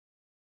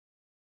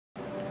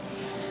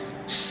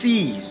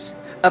Seas,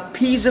 a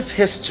piece of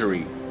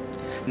history.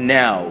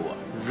 Now,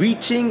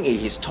 reaching a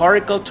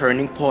historical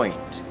turning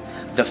point,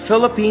 the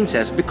Philippines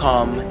has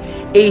become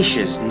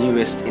Asia's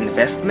newest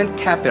investment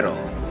capital.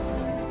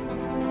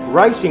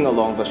 Rising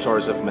along the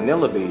shores of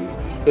Manila Bay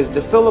is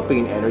the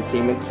Philippine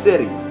Entertainment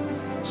City,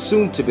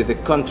 soon to be the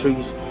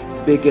country's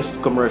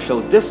biggest commercial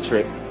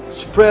district,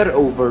 spread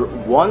over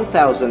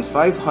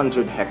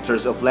 1,500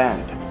 hectares of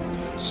land,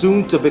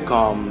 soon to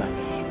become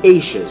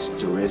Asia's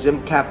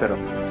tourism capital.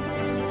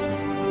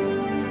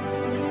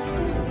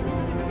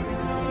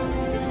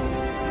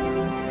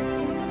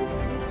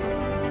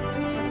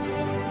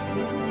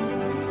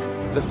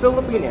 The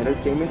Philippine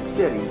Entertainment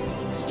City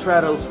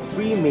straddles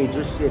three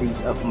major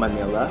cities of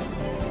Manila,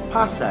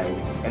 Pasay,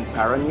 and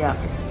Parañaque,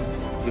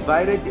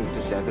 divided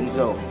into 7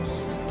 zones: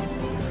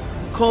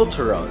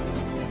 cultural,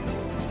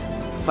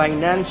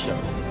 financial,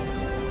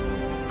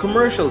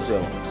 commercial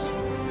zones,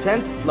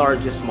 10th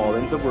largest mall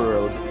in the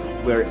world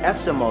where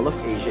SM Mall of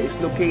Asia is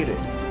located,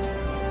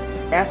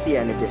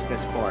 ASEAN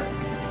Business Park,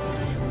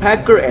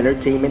 Pagcor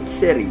Entertainment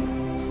City,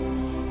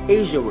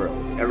 Asia World,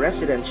 a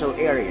residential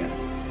area,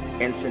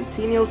 and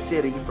Centennial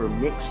City for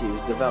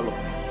mixed-use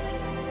development.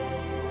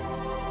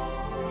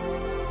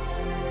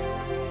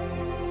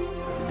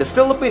 The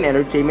Philippine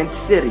Entertainment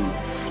City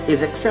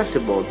is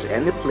accessible to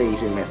any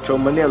place in Metro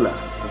Manila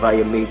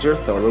via major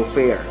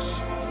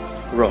thoroughfares: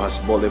 Rojas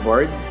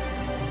Boulevard,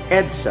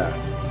 EDSA,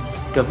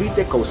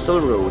 Cavite Coastal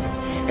Road,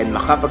 and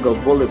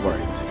Macapagal Boulevard.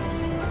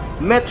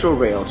 Metro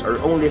rails are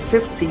only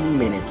 15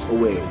 minutes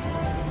away.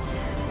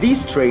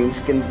 These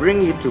trains can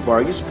bring you to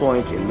various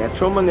points in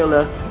Metro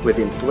Manila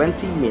within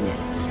 20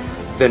 minutes.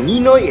 The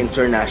Ninoy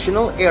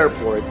International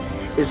Airport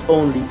is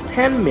only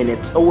 10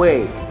 minutes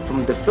away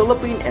from the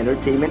Philippine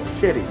Entertainment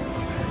City.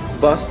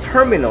 Bus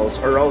terminals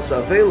are also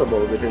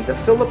available within the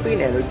Philippine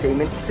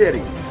Entertainment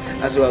City,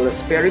 as well as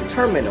ferry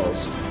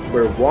terminals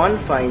where one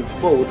finds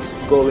boats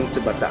going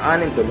to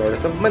Bataan in the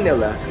north of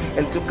Manila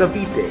and to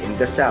Cavite in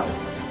the south.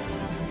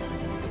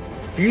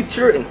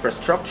 Future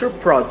infrastructure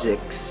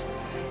projects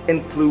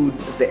include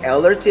the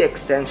LRT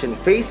Extension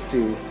Phase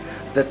 2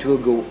 that will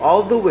go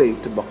all the way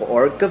to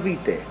Bacoor,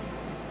 Cavite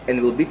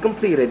and will be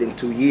completed in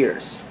 2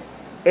 years,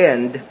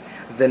 and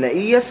the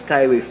NAIA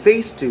Skyway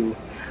Phase 2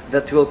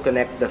 that will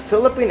connect the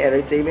Philippine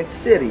Entertainment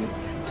City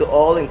to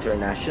all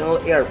international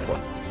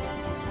airports.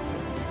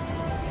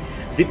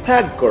 The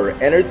Pagcor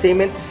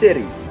Entertainment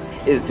City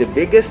is the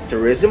biggest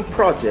tourism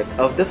project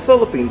of the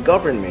Philippine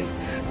government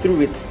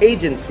through its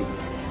agency,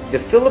 the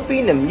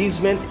Philippine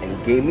Amusement and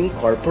Gaming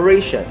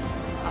Corporation.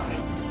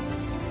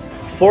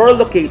 4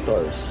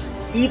 locators,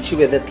 each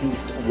with at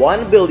least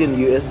 $1 billion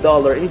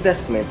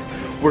investment,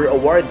 were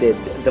awarded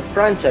the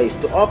franchise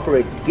to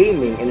operate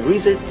gaming and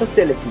resort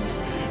facilities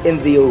in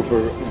the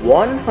over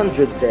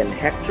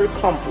 110-hectare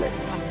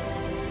complex.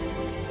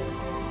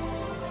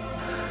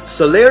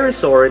 Solaire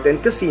Resort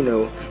and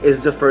Casino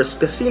is the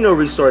first casino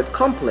resort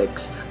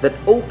complex that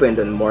opened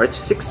on March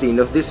 16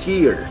 of this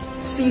year.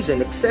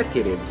 Seasoned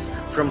executives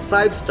from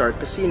 5-star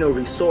casino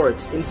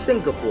resorts in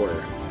Singapore,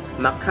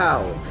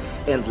 Macau,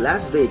 and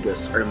Las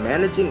Vegas are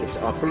managing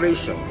its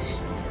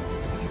operations.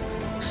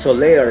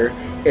 Solaire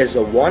is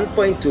a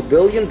 $1.2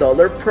 billion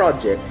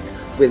project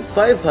with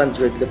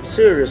 500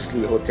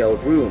 luxuriously hotel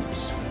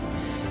rooms.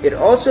 It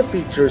also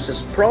features a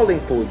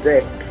sprawling pool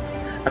deck,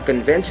 a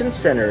convention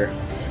center,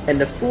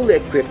 and a fully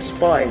equipped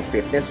spa and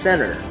fitness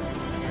center.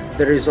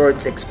 The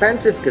resort's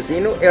expansive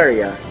casino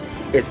area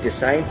is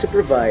designed to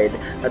provide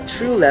a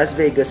true Las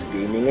Vegas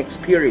gaming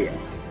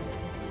experience.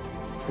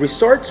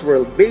 Resorts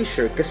World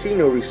Bayshore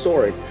Casino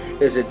Resort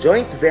is a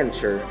joint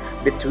venture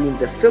between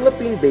the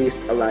Philippine-based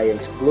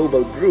Alliance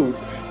Global Group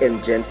and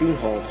Genting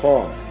Hong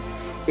Kong.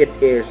 It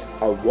is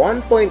a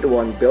 $1.1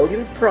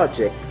 billion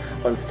project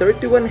on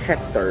 31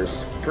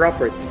 hectares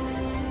property.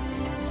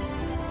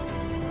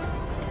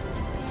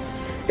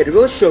 It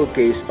will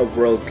showcase a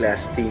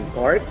world-class theme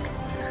park,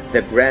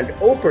 the Grand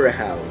Opera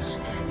House,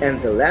 and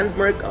the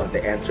landmark of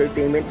the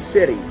entertainment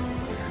city,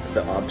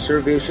 the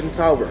Observation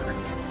Tower,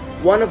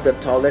 one of the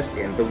tallest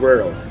in the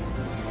world.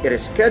 It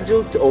is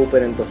scheduled to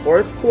open in the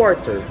 4th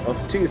quarter of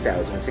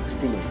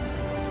 2016.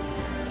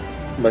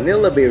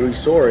 Manila Bay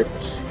Resort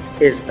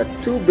is a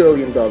 $2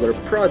 billion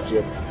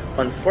project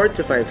on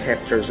 45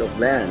 hectares of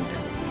land.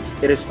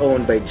 It is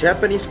owned by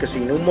Japanese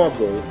casino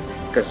mogul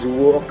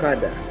Kazuo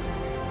Okada.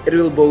 It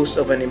will boast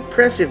of an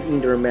impressive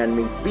indoor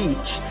man-made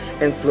beach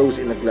enclosed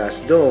in a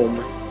glass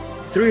dome,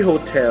 3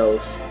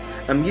 hotels,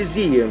 a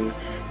museum,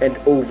 and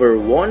over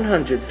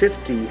 150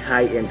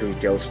 high-end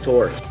retail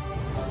stores.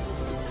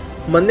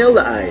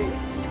 Manila Eye,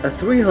 a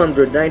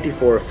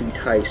 394 feet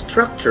high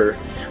structure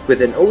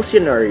with an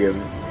oceanarium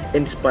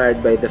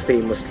inspired by the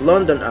famous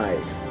London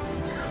Eye.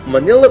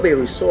 Manila Bay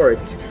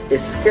Resort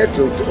is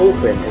scheduled to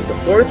open in the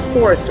 4th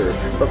quarter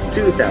of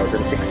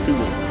 2016.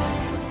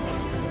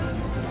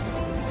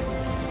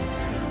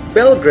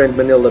 Belgrande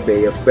Manila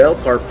Bay of Bell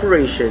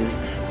Corporation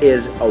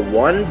is a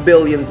 $1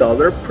 billion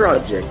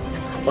project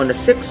on a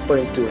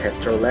 6.2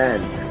 hectare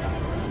land.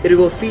 It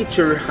will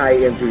feature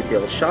high-end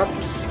retail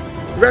shops,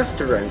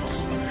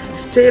 restaurants,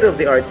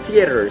 state-of-the-art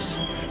theaters,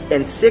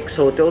 and 6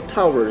 hotel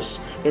towers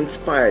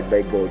inspired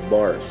by gold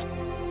bars.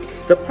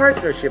 The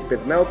partnership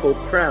with Melco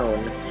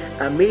Crown,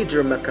 a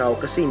major Macau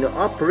casino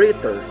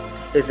operator,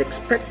 is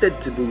expected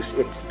to boost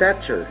its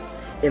stature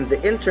in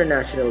the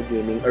international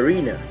gaming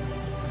arena.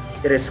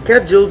 It is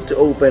scheduled to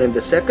open in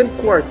the second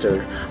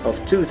quarter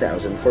of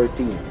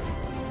 2014.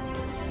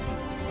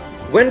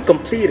 When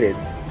completed,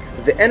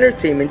 the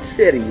entertainment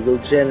city will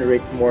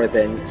generate more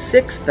than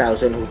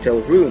 6,000 hotel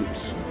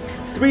rooms,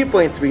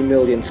 3.3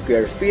 million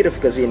square feet of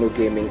casino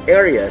gaming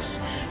areas,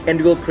 and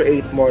will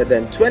create more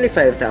than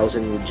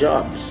 25,000 new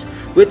jobs,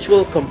 which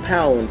will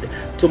compound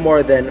to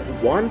more than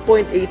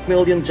 1.8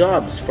 million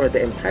jobs for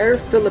the entire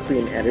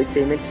Philippine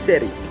entertainment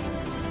city.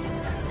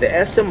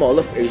 The SM Mall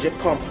of Asia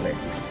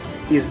complex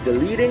is the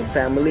leading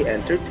family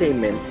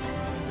entertainment,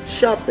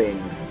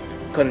 shopping,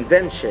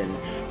 convention,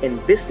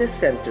 and business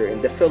center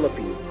in the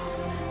Philippines.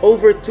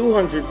 Over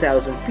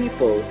 200,000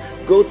 people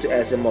go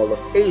to SM Mall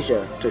of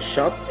Asia to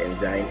shop and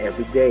dine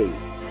every day.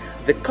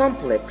 The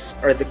complex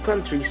are the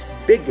country's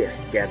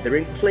biggest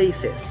gathering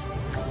places,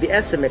 the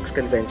SMX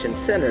Convention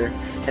Center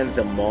and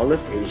the Mall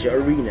of Asia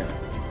Arena.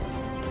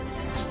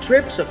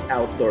 Strips of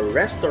outdoor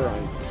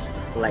restaurants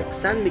like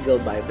San Miguel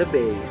by the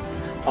Bay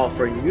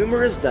offer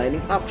numerous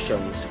dining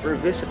options for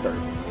visitors.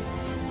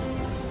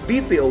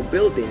 BPO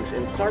buildings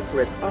and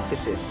corporate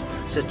offices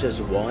such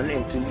as 1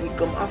 and 2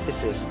 Ecom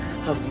offices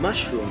have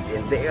mushroomed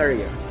in the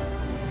area.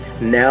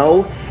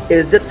 Now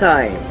is the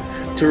time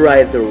to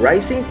ride the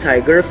rising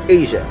tiger of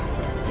Asia,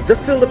 the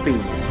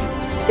Philippines,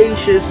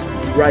 Asia's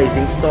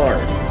rising star.